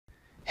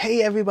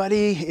Hey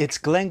everybody, it's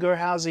Glenn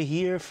Gerhauser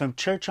here from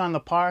Church on the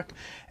Park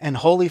and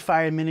Holy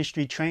Fire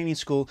Ministry Training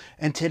School,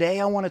 and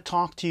today I want to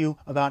talk to you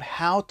about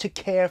how to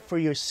care for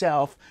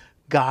yourself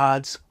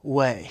God's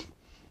way.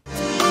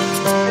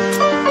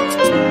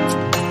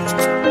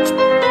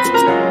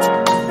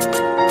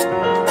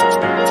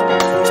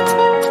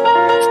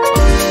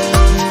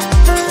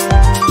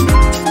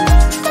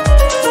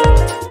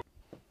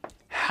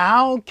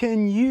 How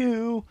can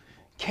you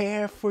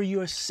care for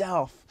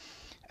yourself?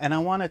 And I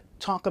want to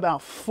talk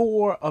about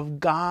 4 of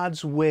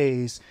God's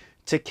ways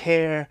to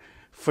care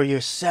for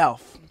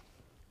yourself.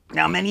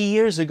 Now, many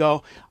years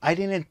ago, I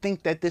didn't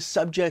think that this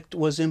subject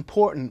was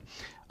important.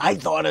 I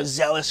thought a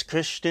zealous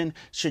Christian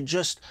should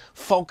just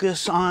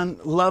focus on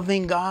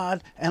loving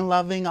God and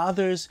loving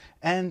others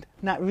and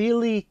not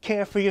really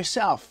care for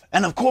yourself.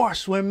 And of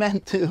course, we're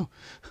meant to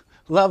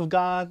love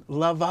God,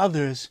 love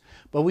others,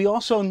 but we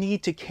also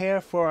need to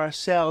care for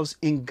ourselves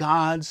in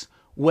God's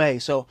way.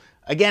 So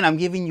again, I'm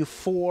giving you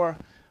 4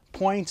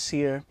 points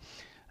here.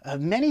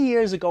 Many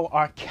years ago,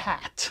 our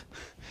cat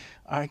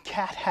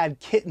had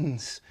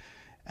kittens,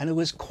 and it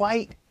was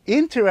quite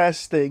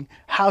interesting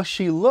how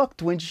she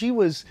looked when she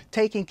was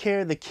taking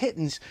care of the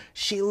kittens.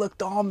 She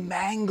looked all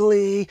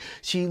mangly.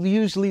 She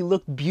usually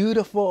looked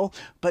beautiful,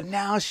 but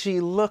now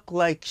she looked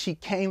like she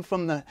came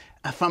from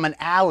an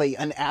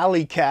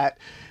alley cat.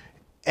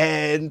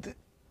 And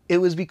it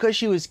was because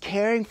she was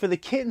caring for the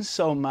kittens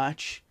so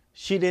much,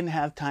 she didn't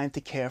have time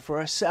to care for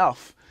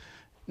herself.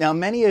 Now,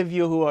 many of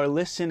you who are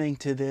listening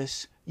to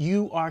this,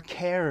 you are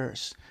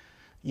carers.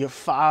 Your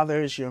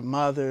fathers, your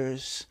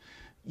mothers,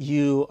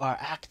 you are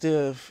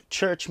active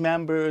church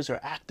members or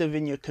active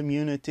in your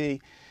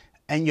community,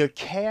 and you're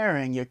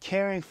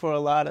caring for a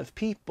lot of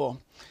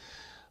people.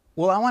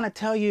 Well, I want to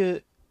tell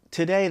you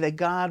today that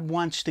God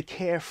wants to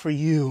care for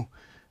you.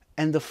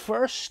 And the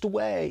first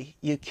way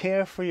you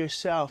care for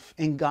yourself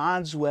in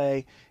God's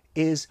way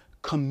is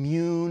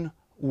commune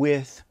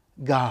with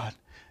God.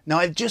 Now,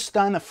 I've just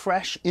done a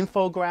fresh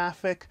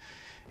infographic,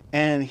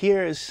 and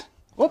here's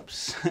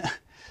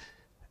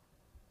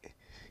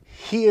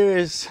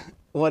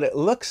what it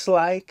looks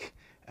like,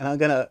 and I'm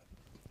going to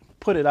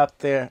put it up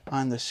there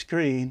on the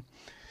screen.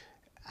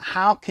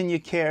 How can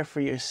you care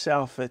for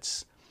yourself?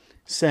 It's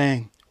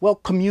saying, well,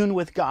 commune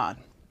with God.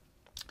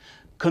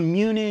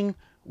 Communing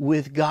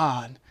with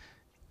God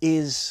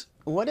is,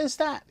 what is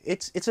that?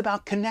 It's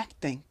about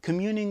connecting.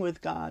 Communing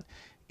with God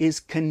is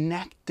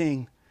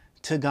connecting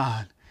to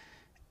God.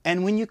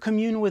 And when you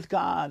commune with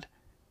God,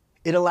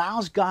 it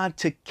allows God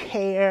to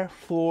care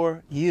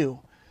for you.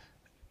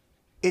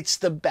 It's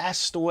the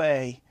best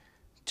way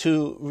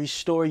to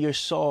restore your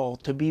soul,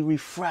 to be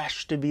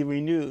refreshed, to be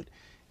renewed,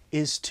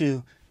 is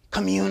to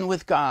commune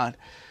with God.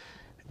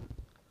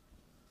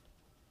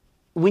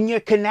 When you're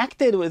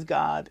connected with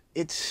God,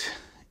 it's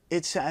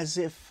as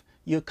if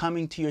you're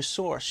coming to your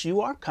source.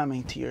 You are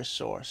coming to your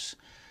source.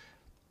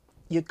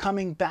 You're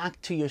coming back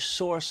to your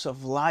source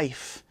of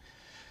life.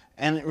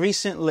 And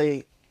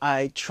recently,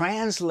 I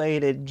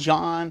translated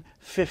John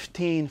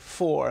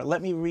 15:4.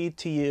 Let me read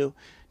to you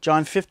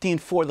John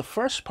 15:4, the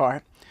first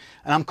part.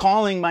 And I'm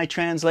calling my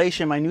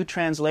translation, my new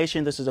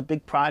translation, this is a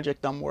big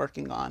project I'm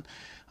working on.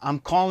 I'm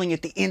calling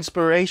it the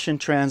Inspiration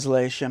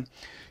Translation.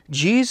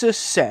 Jesus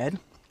said,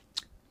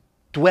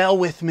 "Dwell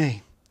with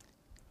me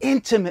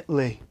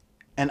intimately,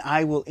 and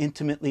I will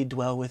intimately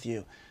dwell with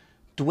you."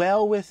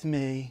 Dwell with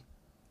me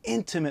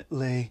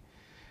intimately,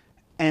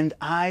 and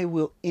I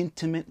will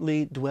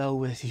intimately dwell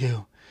with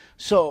you.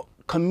 So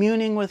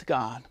communing with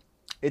God,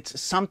 it's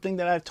something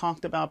that I've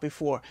talked about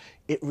before.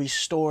 It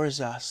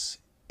restores us.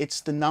 It's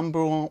the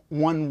number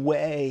one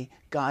way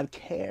God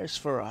cares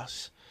for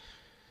us,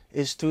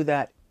 is through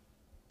that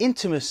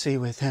intimacy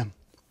with Him.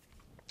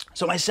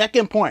 So my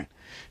second point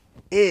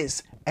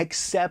is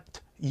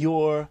accept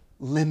your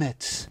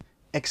limits.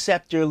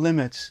 Accept your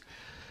limits.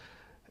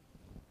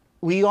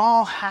 We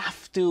all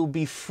have to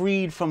be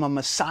freed from a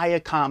Messiah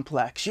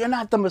complex. You're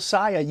not the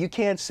Messiah. You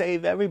can't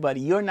save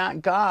everybody. You're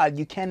not God.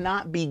 You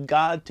cannot be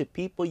God to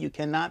people. You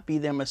cannot be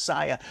their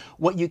Messiah.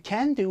 What you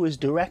can do is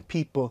direct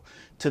people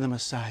to the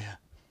Messiah.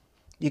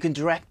 You can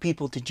direct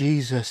people to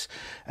Jesus.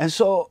 And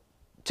so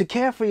to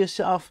care for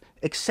yourself,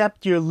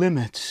 accept your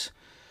limits.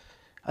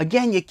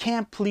 Again, you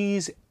can't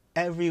please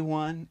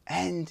everyone,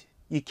 and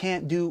you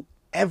can't do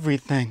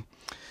everything.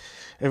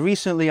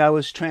 Recently, I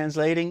was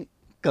translating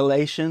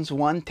Galatians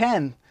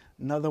 1:10,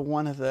 another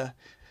one of the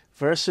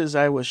verses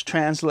I was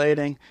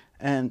translating,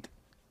 and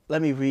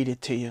let me read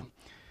it to you.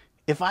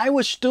 If I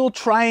was still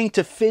trying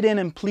to fit in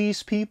and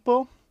please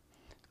people,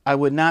 I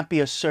would not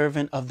be a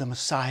servant of the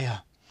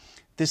Messiah.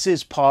 This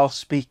is Paul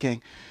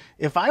speaking.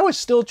 If I was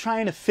still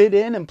trying to fit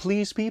in and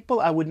please people,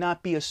 I would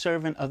not be a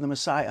servant of the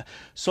Messiah.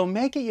 So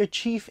make it your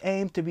chief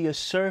aim to be a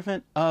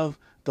servant of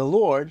the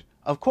Lord.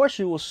 Of course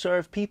you will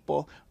serve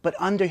people, but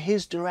under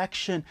His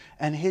direction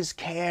and His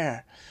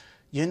care.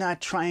 You're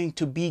not trying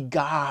to be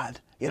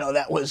God. You know,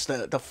 that was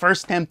the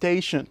first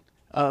temptation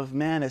of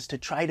man, is to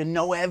try to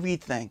know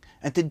everything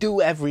and to do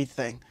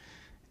everything.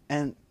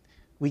 And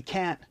we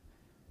can't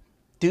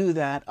do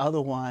that.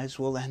 Otherwise,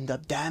 we'll end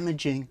up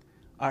damaging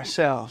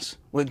ourselves.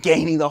 We're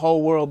gaining the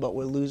whole world, but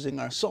we're losing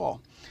our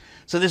soul.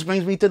 So this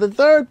brings me to the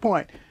third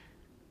point.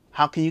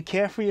 How can you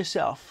care for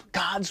yourself?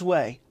 God's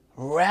way.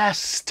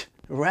 Rest.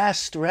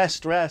 Rest,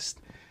 rest, rest.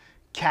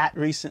 Kat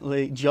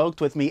recently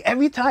joked with me,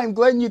 every time,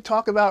 Glenn, you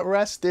talk about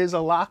rest, there's a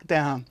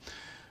lockdown.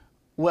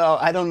 Well,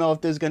 I don't know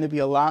if there's going to be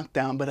a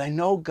lockdown, but I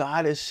know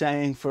God is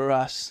saying for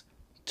us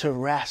to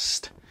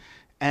rest.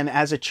 And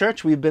as a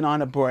church, we've been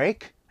on a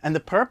break. And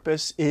the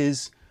purpose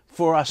is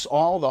for us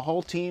all, the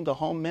whole team, the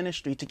whole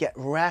ministry, to get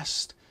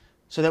rest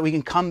so that we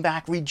can come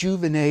back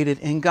rejuvenated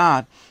in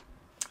God.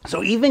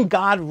 So even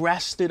God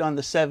rested on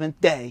the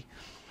seventh day.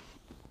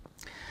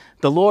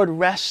 The Lord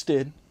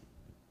rested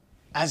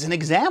as an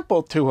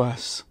example to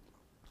us.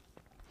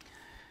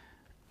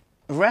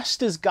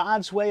 Rest is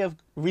God's way of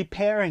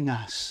repairing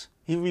us.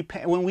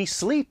 When we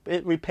sleep,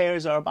 it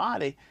repairs our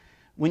body.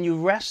 When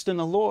you rest in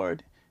the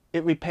Lord,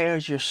 it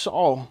repairs your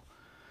soul.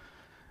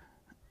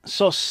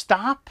 So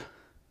stop,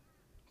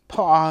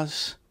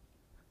 pause,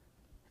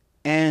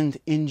 and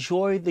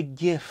enjoy the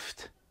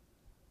gift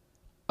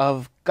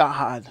of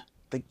God,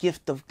 the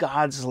gift of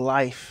God's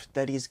life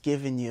that He's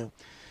given you.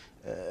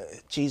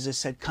 Jesus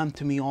said, come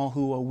to me all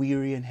who are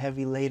weary and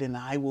heavy laden,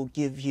 and I will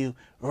give you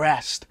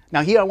rest.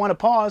 Now here I want to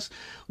pause.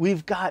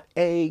 We've got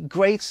a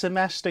great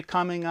semester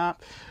coming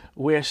up.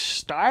 We're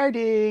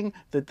starting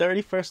the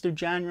 31st of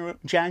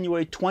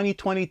January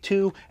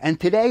 2022, and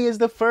today is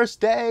the first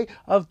day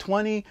of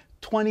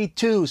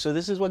 2022. So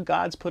this is what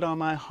God's put on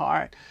my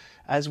heart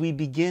as we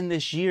begin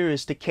this year,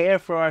 is to care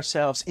for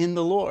ourselves in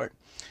the Lord.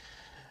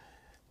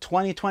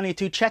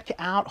 2022, check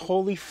out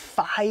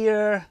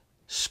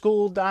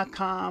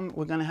holyfireschool.com.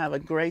 We're going to have a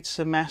great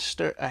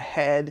semester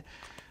ahead.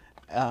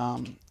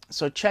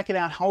 So check it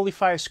out,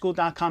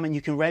 holyfireschool.com, and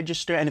you can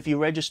register. And if you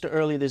register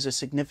early, there's a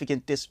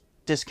significant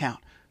discount.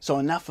 So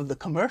enough of the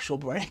commercial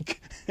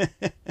break.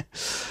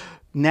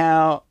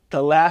 Now,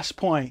 the last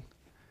point,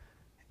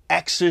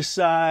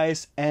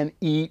 exercise and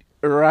eat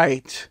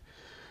right.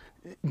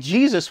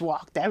 Jesus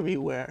walked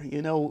everywhere.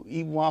 You know,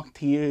 He walked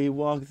here, He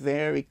walked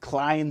there, He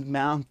climbed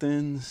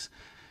mountains.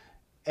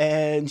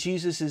 And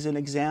Jesus is an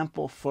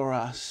example for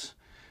us.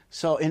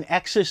 So in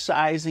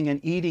exercising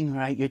and eating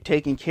right, you're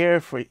taking care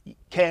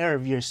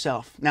of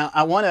yourself. Now,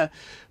 I want to,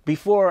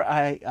 before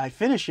I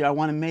finish here, I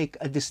want to make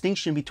a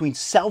distinction between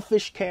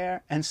selfish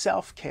care and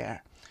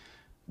self-care.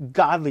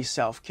 Godly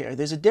self-care.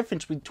 There's a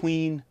difference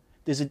between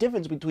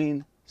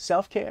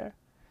self-care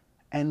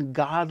and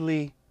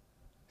godly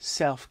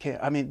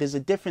self-care. I mean, there's a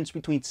difference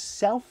between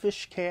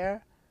selfish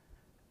care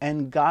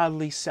and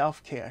godly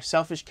self-care.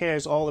 Selfish care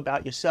is all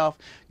about yourself.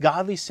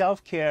 Godly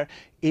self-care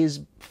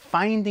is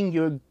finding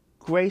your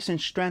grace and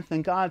strength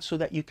in God so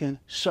that you can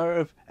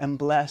serve and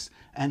bless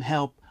and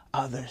help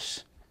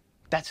others.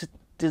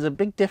 There's a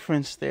big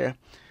difference there.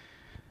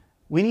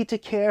 We need to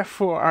care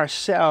for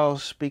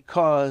ourselves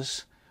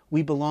because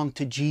we belong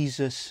to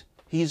Jesus.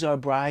 He's our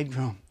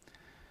bridegroom.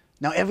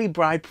 Now, every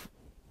bride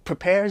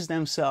prepares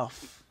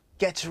themselves,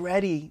 gets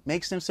ready,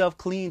 makes themselves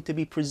clean to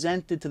be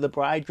presented to the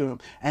bridegroom.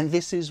 And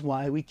this is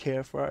why we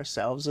care for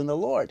ourselves in the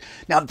Lord.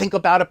 Now think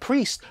about a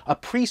priest. A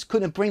priest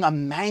couldn't bring a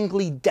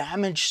mangly,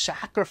 damaged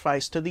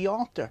sacrifice to the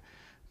altar.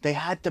 They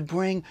had to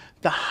bring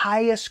the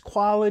highest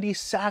quality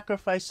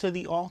sacrifice to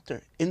the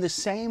altar. In the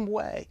same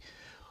way,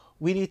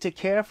 we need to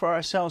care for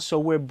ourselves. So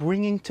we're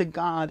bringing to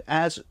God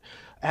as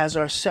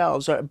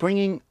ourselves, or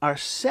bringing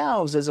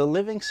ourselves as a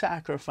living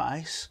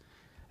sacrifice,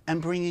 and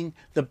bringing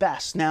the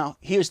best. Now,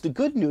 here's the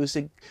good news.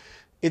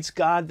 It's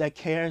God that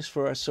cares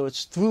for us. So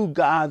it's through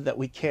God that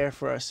we care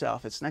for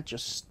ourselves. It's not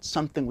just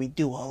something we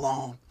do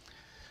alone.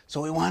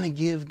 So we want to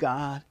give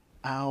God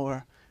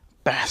our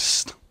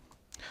best.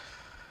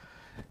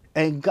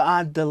 And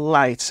God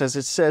delights, as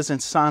it says in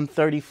Psalm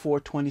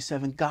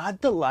 34:27,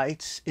 God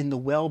delights in the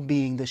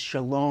well-being, the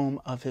shalom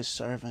of His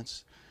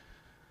servants.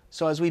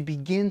 So as we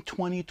begin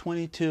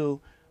 2022,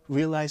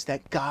 realize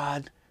that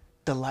God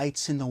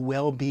delights in the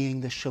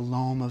well-being, the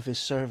shalom of His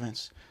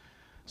servants.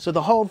 So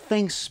the whole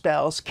thing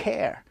spells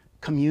care.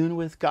 Commune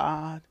with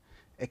God,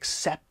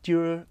 accept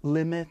your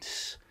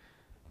limits.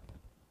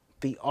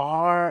 The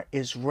R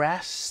is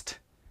rest.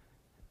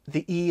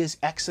 The E is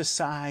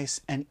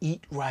exercise, and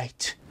eat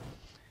right.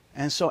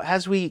 And so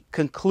as we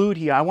conclude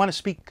here, I want to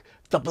speak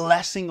the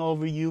blessing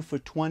over you for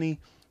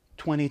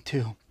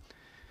 2022.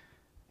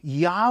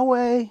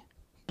 Yahweh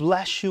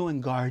bless you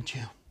and guard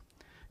you.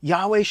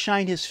 Yahweh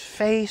shine His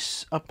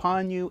face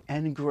upon you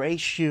and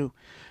grace you.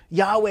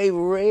 Yahweh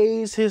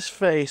raise His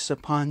face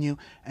upon you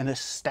and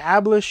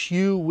establish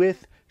you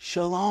with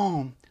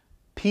shalom,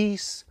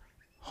 peace,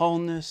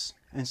 wholeness,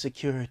 and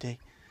security.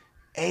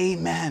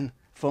 Amen.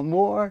 For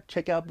more,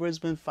 check out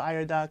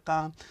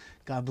BrisbaneFire.com.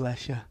 God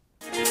bless you.